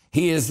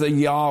 He is the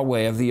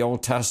Yahweh of the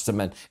Old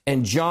Testament,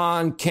 and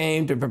John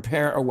came to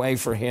prepare a way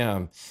for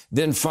him.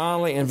 Then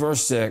finally in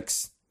verse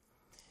 6,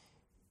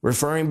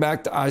 referring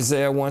back to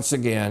Isaiah once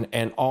again,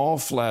 and all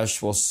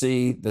flesh will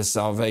see the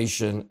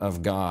salvation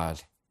of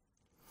God.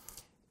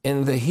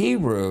 In the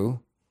Hebrew,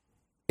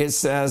 it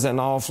says, and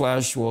all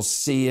flesh will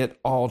see it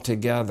all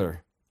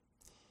together.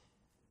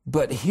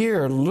 But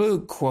here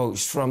Luke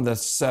quotes from the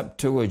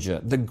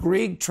Septuagint, the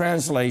Greek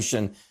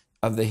translation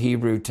of the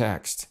Hebrew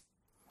text.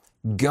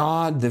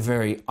 God, the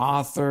very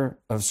author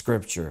of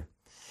Scripture,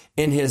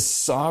 in his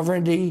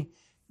sovereignty,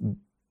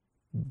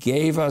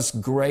 gave us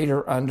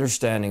greater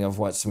understanding of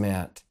what's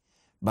meant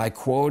by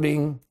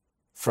quoting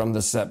from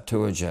the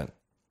Septuagint,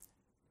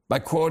 by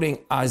quoting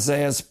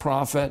Isaiah's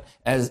prophet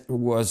as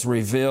was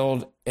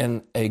revealed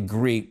in a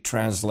Greek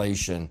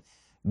translation,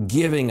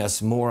 giving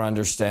us more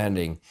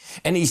understanding.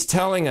 And he's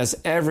telling us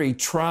every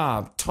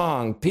tribe,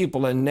 tongue,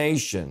 people, and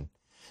nation,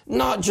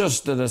 not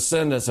just the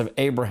descendants of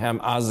Abraham,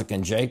 Isaac,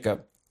 and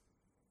Jacob,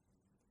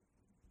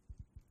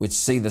 would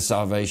see the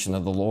salvation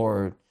of the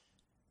Lord,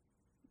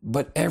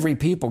 but every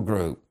people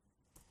group.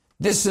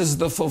 This is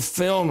the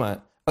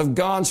fulfillment of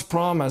God's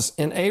promise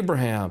in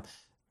Abraham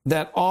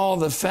that all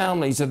the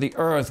families of the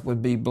earth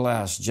would be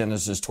blessed,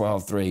 Genesis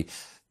 12:3.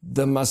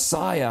 The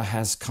Messiah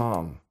has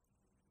come.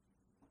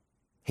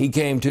 He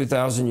came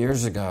 2,000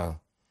 years ago.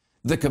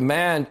 The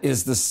command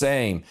is the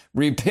same.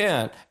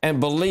 Repent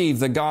and believe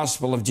the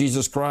gospel of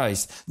Jesus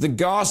Christ. The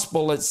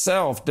gospel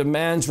itself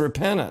demands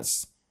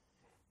repentance.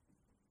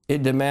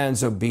 It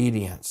demands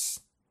obedience.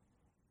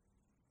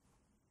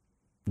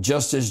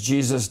 Just as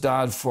Jesus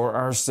died for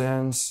our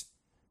sins,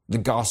 the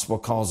gospel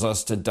calls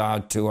us to die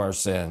to our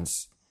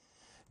sins.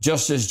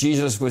 Just as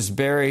Jesus was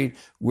buried,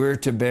 we're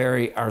to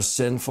bury our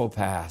sinful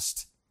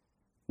past.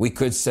 We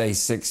could say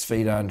 6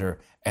 feet under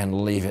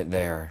and leave it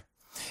there.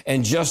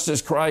 And just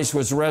as Christ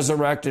was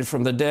resurrected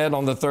from the dead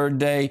on the third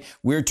day,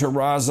 we're to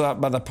rise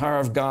up by the power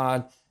of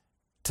God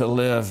to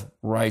live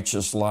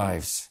righteous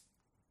lives.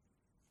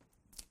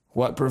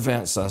 What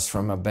prevents us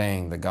from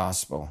obeying the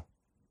gospel?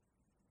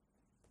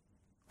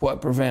 What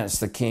prevents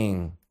the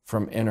King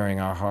from entering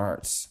our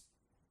hearts?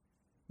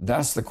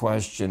 That's the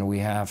question we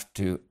have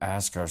to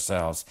ask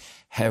ourselves.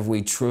 Have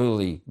we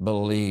truly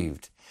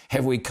believed?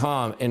 Have we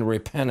come in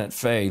repentant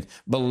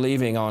faith,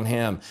 believing on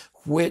him?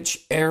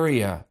 Which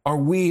area are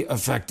we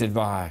affected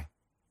by?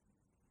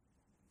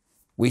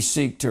 We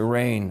seek to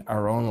reign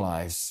our own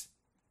lives.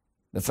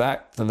 The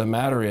fact of the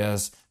matter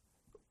is,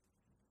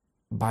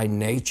 by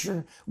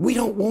nature, we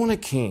don't want a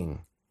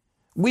king.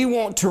 We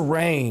want to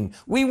reign.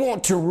 We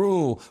want to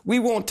rule. We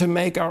want to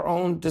make our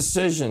own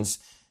decisions.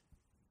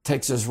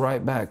 Takes us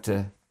right back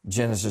to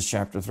Genesis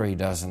chapter 3,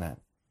 doesn't it?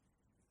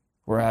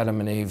 Where Adam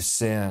and Eve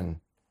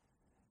sin,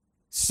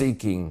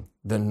 seeking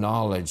the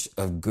knowledge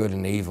of good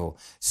and evil,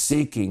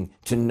 seeking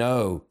to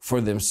know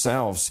for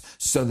themselves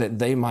so that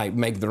they might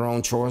make their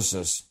own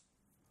choices.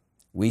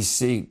 We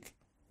seek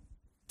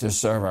to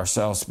serve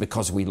ourselves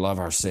because we love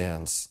our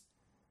sins.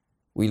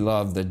 We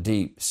love the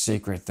deep,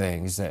 secret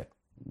things that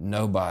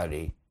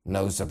nobody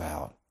knows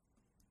about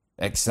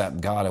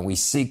except God. And we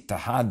seek to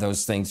hide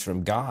those things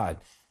from God,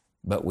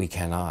 but we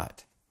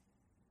cannot.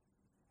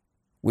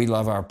 We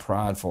love our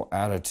prideful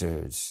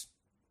attitudes,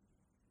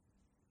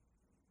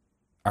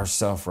 our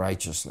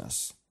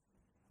self-righteousness.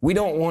 We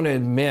don't want to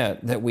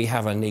admit that we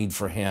have a need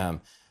for him.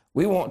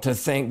 We want to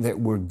think that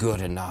we're good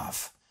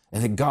enough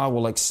and that God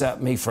will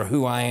accept me for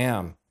who I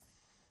am.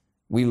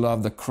 We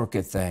love the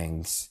crooked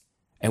things,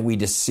 and we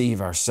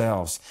deceive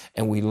ourselves,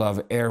 and we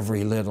love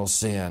every little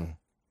sin.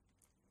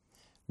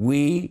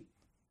 We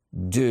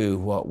do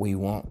what we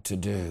want to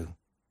do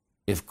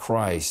if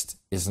Christ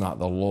is not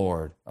the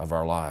Lord of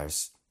our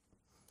lives.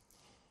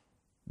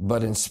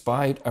 But in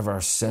spite of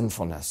our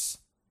sinfulness,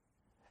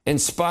 in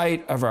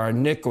spite of our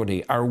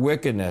iniquity, our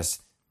wickedness,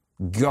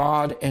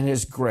 God in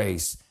his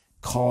grace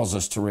calls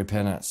us to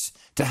repentance,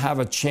 to have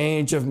a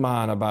change of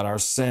mind about our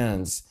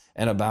sins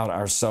and about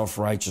our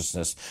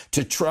self-righteousness,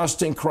 to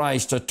trust in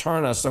Christ to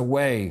turn us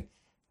away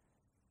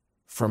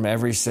from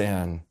every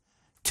sin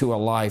to a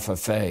life of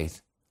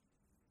faith.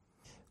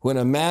 When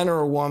a man or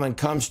a woman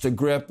comes to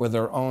grip with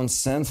their own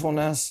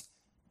sinfulness,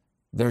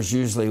 there's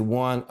usually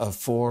one of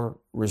four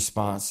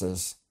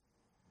responses.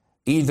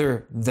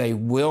 Either they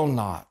will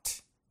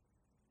not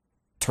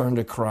turn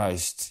to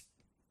Christ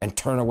and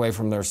turn away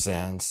from their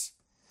sins,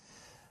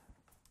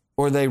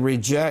 or they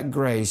reject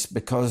grace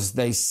because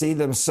they see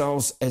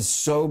themselves as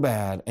so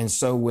bad and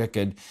so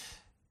wicked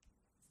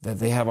that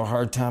they have a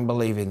hard time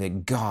believing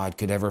that God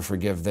could ever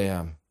forgive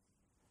them.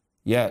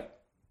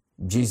 Yet,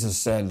 Jesus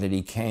said that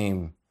he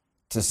came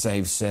to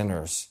save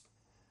sinners.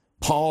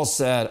 Paul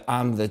said,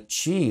 I'm the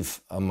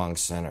chief among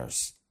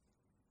sinners.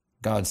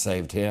 God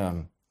saved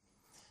him.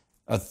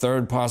 A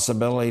third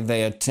possibility,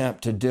 they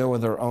attempt to deal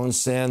with their own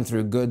sin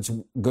through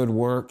good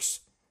works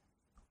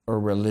or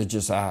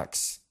religious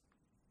acts.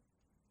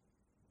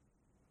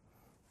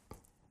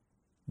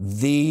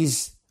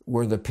 These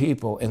were the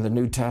people in the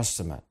New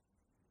Testament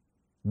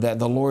that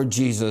the Lord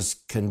Jesus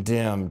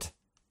condemned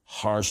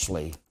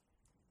harshly.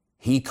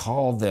 He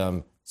called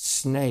them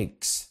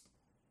snakes,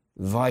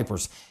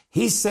 vipers.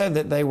 He said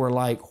that they were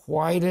like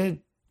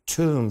whited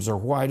tombs or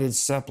whited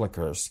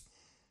sepulchres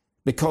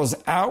because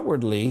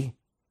outwardly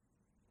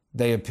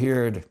they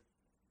appeared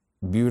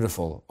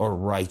beautiful or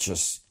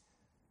righteous.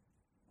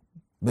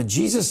 But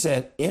Jesus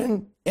said,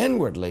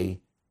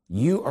 inwardly,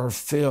 you are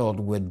filled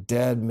with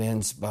dead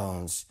men's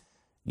bones.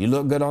 You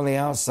look good on the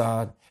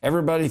outside.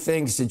 Everybody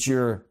thinks that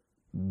you're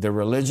the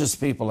religious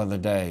people of the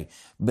day,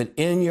 but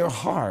in your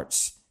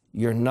hearts,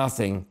 you're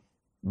nothing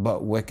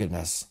but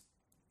wickedness.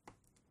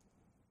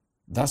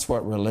 That's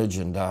what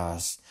religion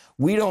does.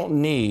 We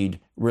don't need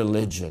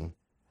religion.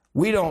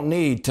 We don't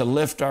need to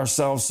lift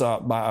ourselves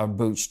up by our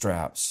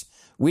bootstraps.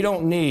 We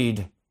don't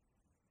need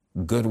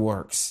good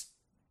works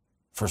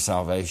for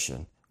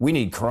salvation. We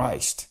need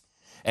Christ.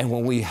 And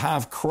when we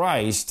have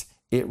Christ,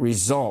 it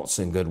results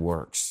in good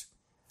works.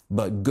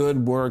 But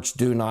good works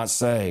do not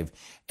save.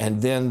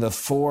 And then the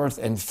fourth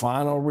and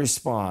final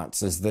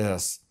response is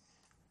this,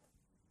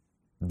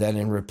 that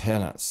in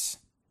repentance,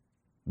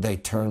 they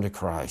turn to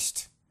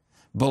Christ,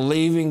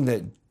 believing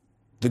that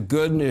the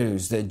good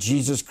news that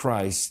Jesus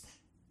Christ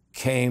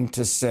came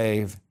to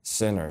save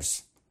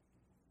sinners.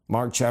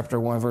 Mark chapter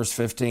 1, verse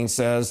 15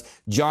 says,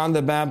 John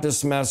the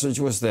Baptist's message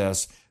was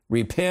this,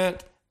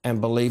 repent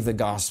and believe the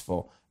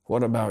gospel.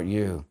 What about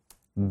you?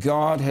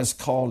 God has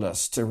called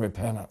us to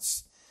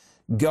repentance.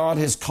 God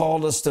has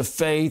called us to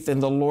faith in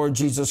the Lord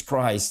Jesus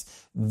Christ.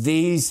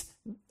 These,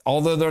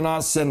 although they're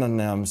not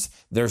synonyms,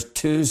 there's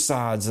two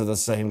sides of the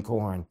same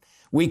coin.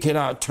 We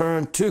cannot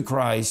turn to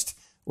Christ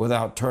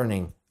without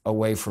turning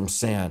away from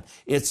sin.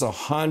 It's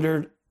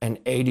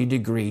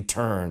 180-degree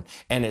turn,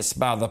 and it's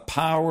by the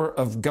power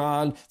of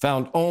God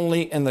found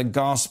only in the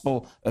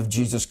gospel of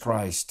Jesus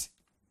Christ.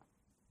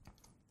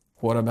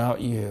 What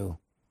about you?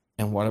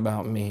 And what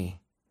about me?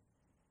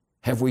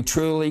 Have we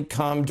truly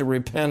come to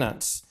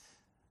repentance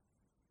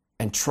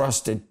and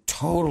trusted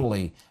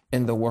totally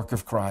in the work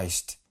of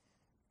Christ?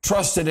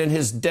 Trusted in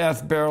his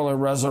death, burial, and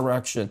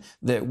resurrection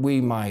that we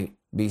might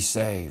be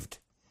saved.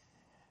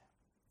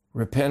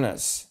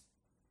 Repentance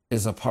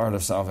is a part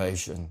of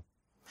salvation,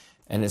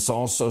 and it's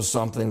also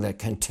something that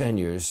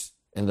continues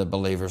in the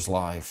believer's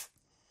life.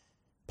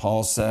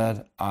 Paul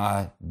said,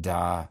 I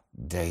die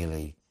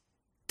daily,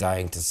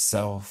 dying to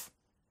self,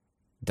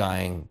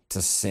 dying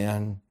to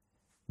sin,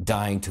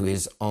 dying to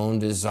his own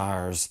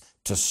desires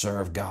to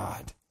serve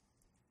God.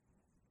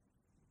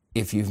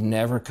 If you've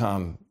never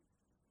come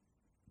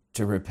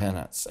to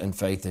repentance and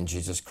faith in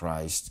Jesus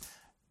Christ,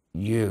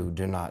 you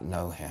do not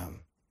know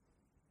him.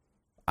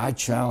 I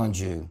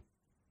challenge you,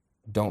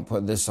 don't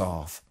put this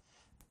off.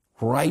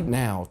 Right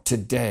now,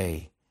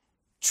 today,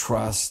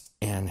 trust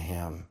in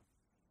him.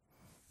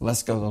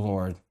 Let's go to the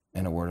Lord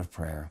in a word of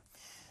prayer.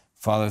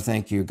 Father,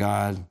 thank you,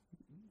 God,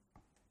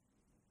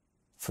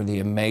 for the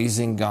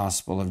amazing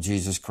gospel of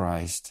Jesus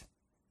Christ.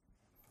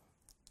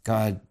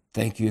 God,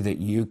 thank you that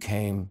you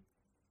came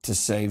to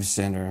save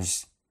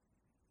sinners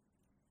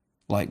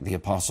like the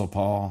Apostle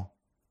Paul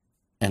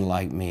and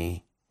like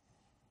me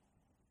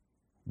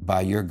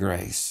by your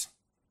grace.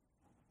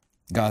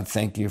 God,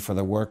 thank you for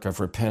the work of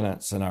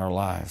repentance in our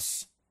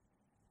lives.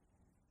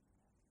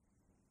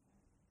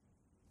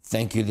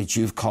 Thank you that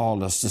you've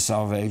called us to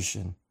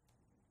salvation,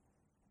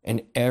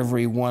 and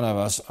every one of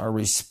us are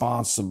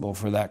responsible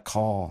for that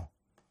call.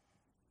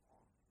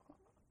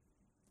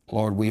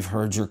 Lord, we've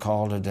heard your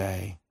call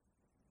today.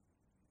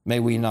 May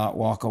we not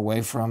walk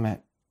away from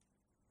it.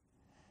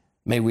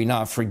 May we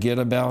not forget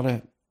about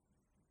it.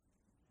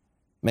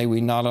 May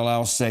we not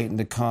allow Satan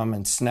to come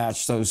and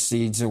snatch those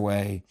seeds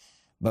away,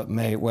 but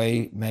may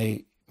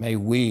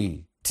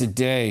we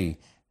today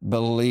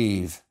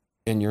believe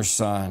in your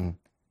Son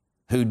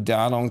who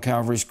died on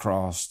Calvary's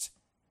cross,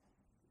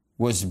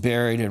 was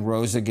buried and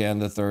rose again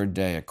the third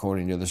day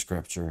according to the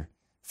scripture,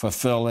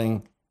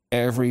 fulfilling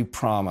every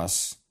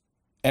promise,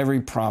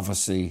 every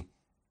prophecy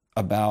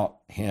about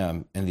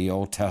him in the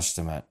Old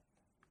Testament.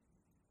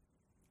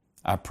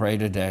 I pray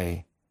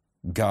today,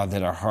 God,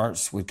 that our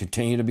hearts would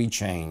continue to be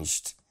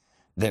changed,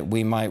 that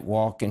we might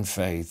walk in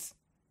faith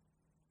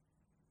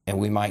and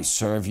we might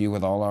serve you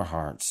with all our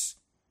hearts.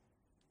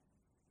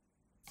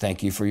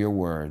 Thank you for your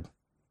word.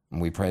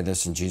 And we pray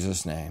this in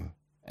Jesus' name.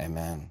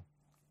 Amen.